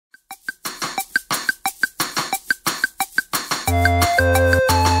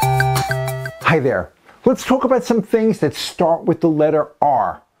Hi there. Let's talk about some things that start with the letter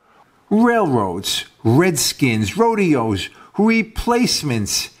R. Railroads, redskins, rodeos,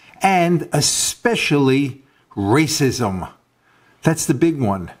 replacements, and especially racism. That's the big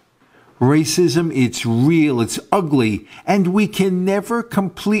one. Racism, it's real, it's ugly, and we can never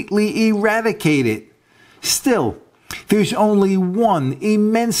completely eradicate it. Still, there's only one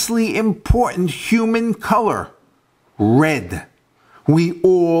immensely important human color: red. We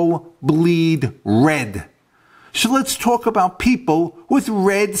all bleed red. So let's talk about people with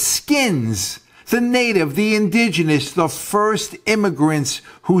red skins. The native, the indigenous, the first immigrants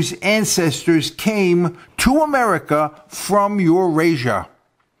whose ancestors came to America from Eurasia.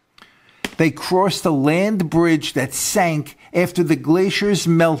 They crossed a land bridge that sank after the glaciers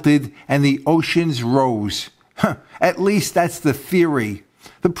melted and the oceans rose. At least that's the theory.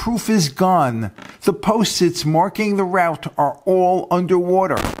 The proof is gone. The post-its marking the route are all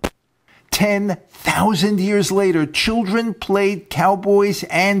underwater. 10,000 years later, children played cowboys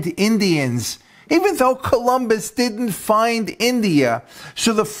and Indians, even though Columbus didn't find India.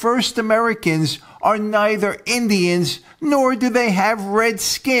 So the first Americans are neither Indians nor do they have red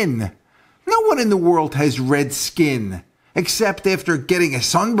skin. No one in the world has red skin, except after getting a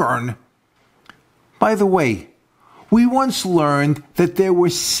sunburn. By the way, we once learned that there were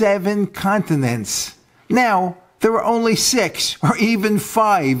 7 continents. Now, there are only 6 or even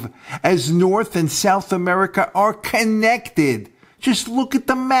 5, as North and South America are connected. Just look at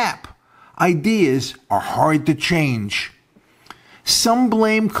the map. Ideas are hard to change. Some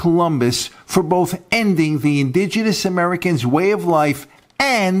blame Columbus for both ending the indigenous Americans' way of life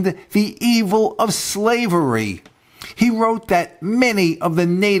and the evil of slavery. He wrote that many of the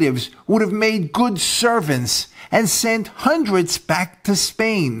natives would have made good servants and sent hundreds back to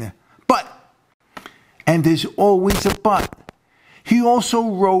Spain. But, and there's always a but, he also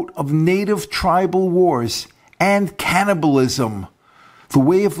wrote of native tribal wars and cannibalism. The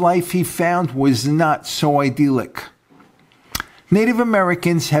way of life he found was not so idyllic. Native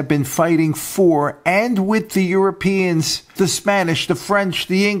Americans have been fighting for and with the Europeans, the Spanish, the French,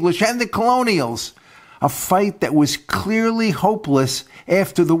 the English, and the colonials. A fight that was clearly hopeless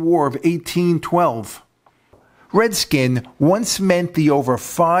after the War of 1812. Redskin once meant the over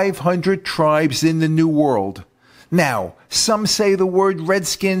 500 tribes in the New World. Now, some say the word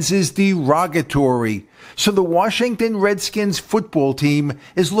Redskins is derogatory, so the Washington Redskins football team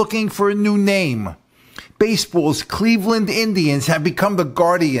is looking for a new name. Baseball's Cleveland Indians have become the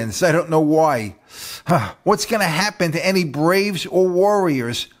Guardians. I don't know why. What's going to happen to any Braves or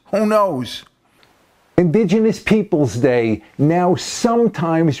Warriors? Who knows? Indigenous Peoples Day now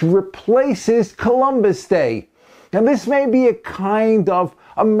sometimes replaces Columbus Day. Now this may be a kind of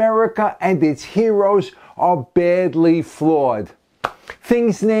America and its heroes are badly flawed.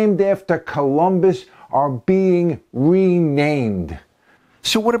 Things named after Columbus are being renamed.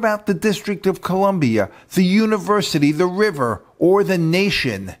 So what about the District of Columbia, the university, the river, or the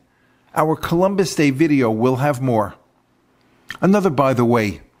nation? Our Columbus Day video will have more. Another, by the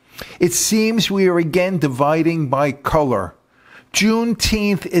way, it seems we are again dividing by color.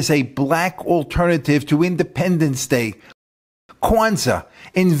 Juneteenth is a black alternative to Independence Day. Kwanzaa,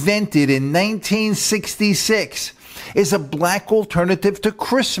 invented in 1966, is a black alternative to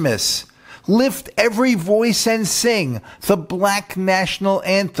Christmas. Lift every voice and sing the Black National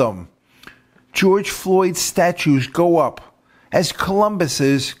Anthem. George Floyd's statues go up as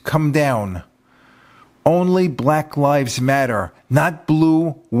Columbus's come down. Only Black Lives Matter, not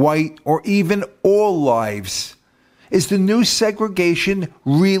blue, white, or even all lives. Is the new segregation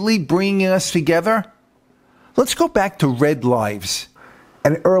really bringing us together? Let's go back to Red Lives.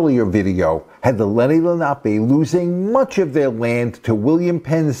 An earlier video had the Lenni Lenape losing much of their land to William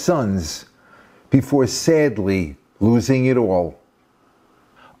Penn's sons, before sadly losing it all.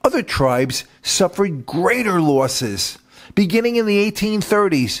 Other tribes suffered greater losses. Beginning in the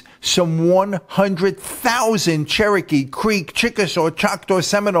 1830s, some 100,000 Cherokee, Creek, Chickasaw, Choctaw,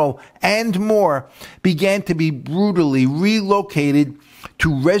 Seminole, and more began to be brutally relocated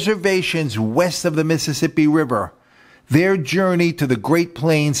to reservations west of the Mississippi River. Their journey to the Great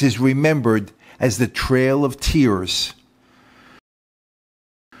Plains is remembered as the Trail of Tears.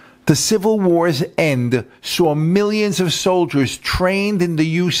 The Civil War's end saw millions of soldiers trained in the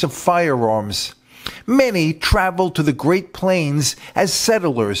use of firearms. Many traveled to the Great Plains as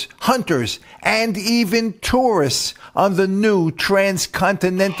settlers, hunters, and even tourists on the new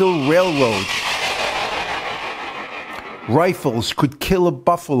transcontinental railroad. Rifles could kill a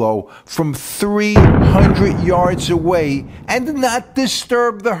buffalo from 300 yards away and not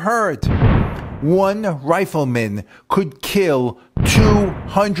disturb the herd. One rifleman could kill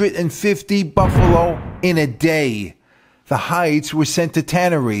 250 buffalo in a day. The hides were sent to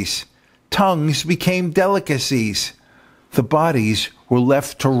tanneries. Tongues became delicacies. The bodies were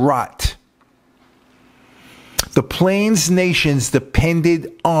left to rot. The Plains nations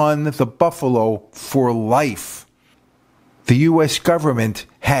depended on the buffalo for life. The U.S. government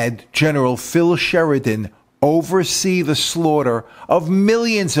had General Phil Sheridan oversee the slaughter of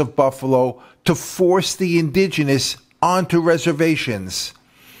millions of buffalo to force the indigenous onto reservations.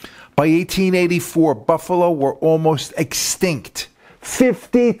 By 1884, buffalo were almost extinct.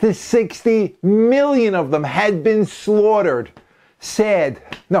 50 to 60 million of them had been slaughtered. Sad.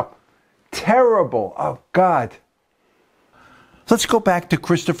 No, terrible. Oh, God. Let's go back to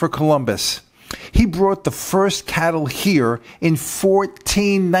Christopher Columbus. He brought the first cattle here in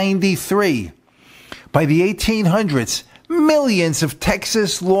 1493. By the 1800s, millions of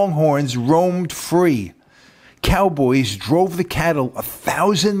Texas Longhorns roamed free. Cowboys drove the cattle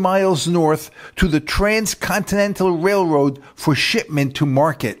 1,000 miles north to the Transcontinental Railroad for shipment to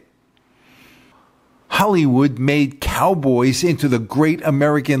market. Hollywood made cowboys into the great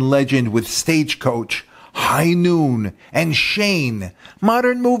American legend with Stagecoach, High Noon, and Shane,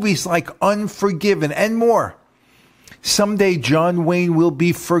 modern movies like Unforgiven, and more. Someday John Wayne will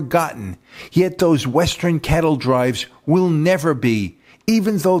be forgotten, yet those Western cattle drives will never be,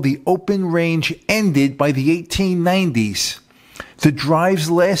 even though the open range ended by the 1890s. The drives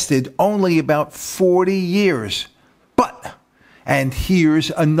lasted only about 40 years. But, and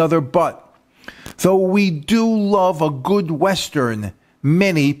here's another but, though we do love a good Western,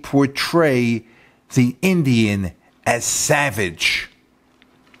 many portray the Indian as savage.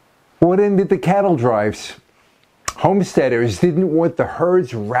 What ended the cattle drives? Homesteaders didn't want the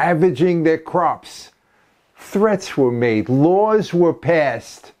herds ravaging their crops. Threats were made, laws were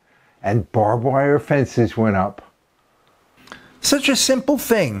passed, and barbed wire fences went up. Such a simple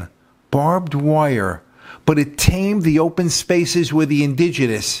thing, barbed wire, but it tamed the open spaces where the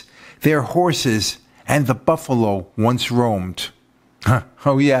indigenous, their horses, and the buffalo once roamed.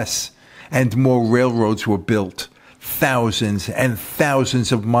 Oh yes, and more railroads were built, thousands and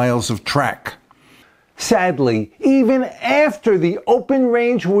thousands of miles of track. Sadly, even after the open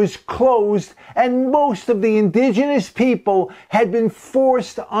range was closed and most of the indigenous people had been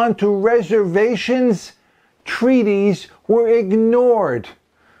forced onto reservations, treaties were ignored.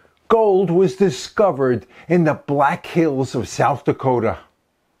 Gold was discovered in the Black Hills of South Dakota.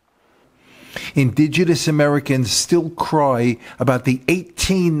 Indigenous Americans still cry about the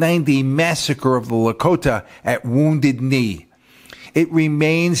 1890 massacre of the Lakota at Wounded Knee. It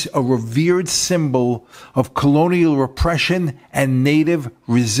remains a revered symbol of colonial repression and native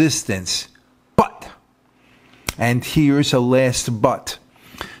resistance. But, and here's a last but,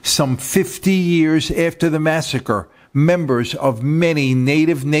 some 50 years after the massacre, members of many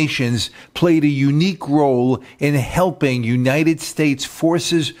native nations played a unique role in helping United States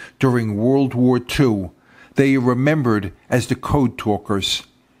forces during World War II. They are remembered as the Code Talkers.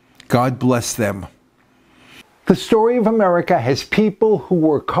 God bless them. The story of America has people who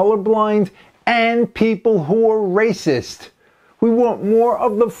were colorblind and people who were racist. We want more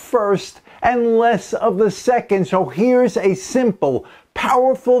of the first and less of the second. So here's a simple,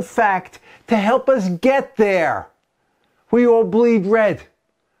 powerful fact to help us get there. We all bleed red.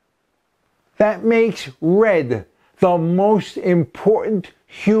 That makes red the most important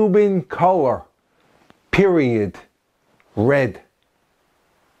human color. Period. Red.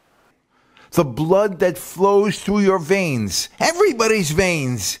 The blood that flows through your veins, everybody's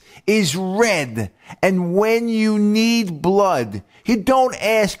veins, is red. And when you need blood, you don't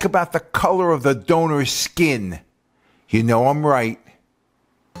ask about the color of the donor's skin. You know I'm right.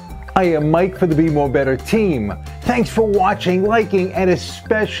 I am Mike for the Be More Better team. Thanks for watching, liking, and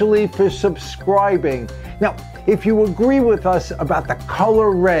especially for subscribing. Now, if you agree with us about the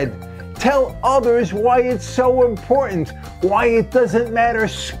color red, tell others why it's so important, why it doesn't matter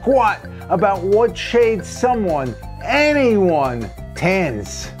squat about what shade someone, anyone,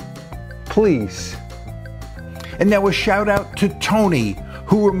 tans. Please. And now a shout out to Tony,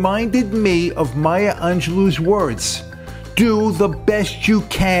 who reminded me of Maya Angelou's words. Do the best you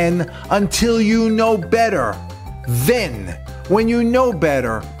can until you know better. Then, when you know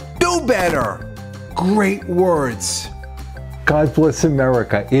better, do better. Great words. God bless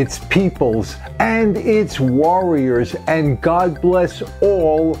America, its peoples, and its warriors, and God bless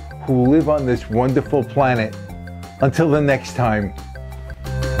all who live on this wonderful planet. Until the next time,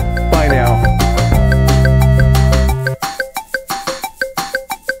 bye now.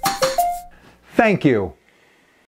 Thank you.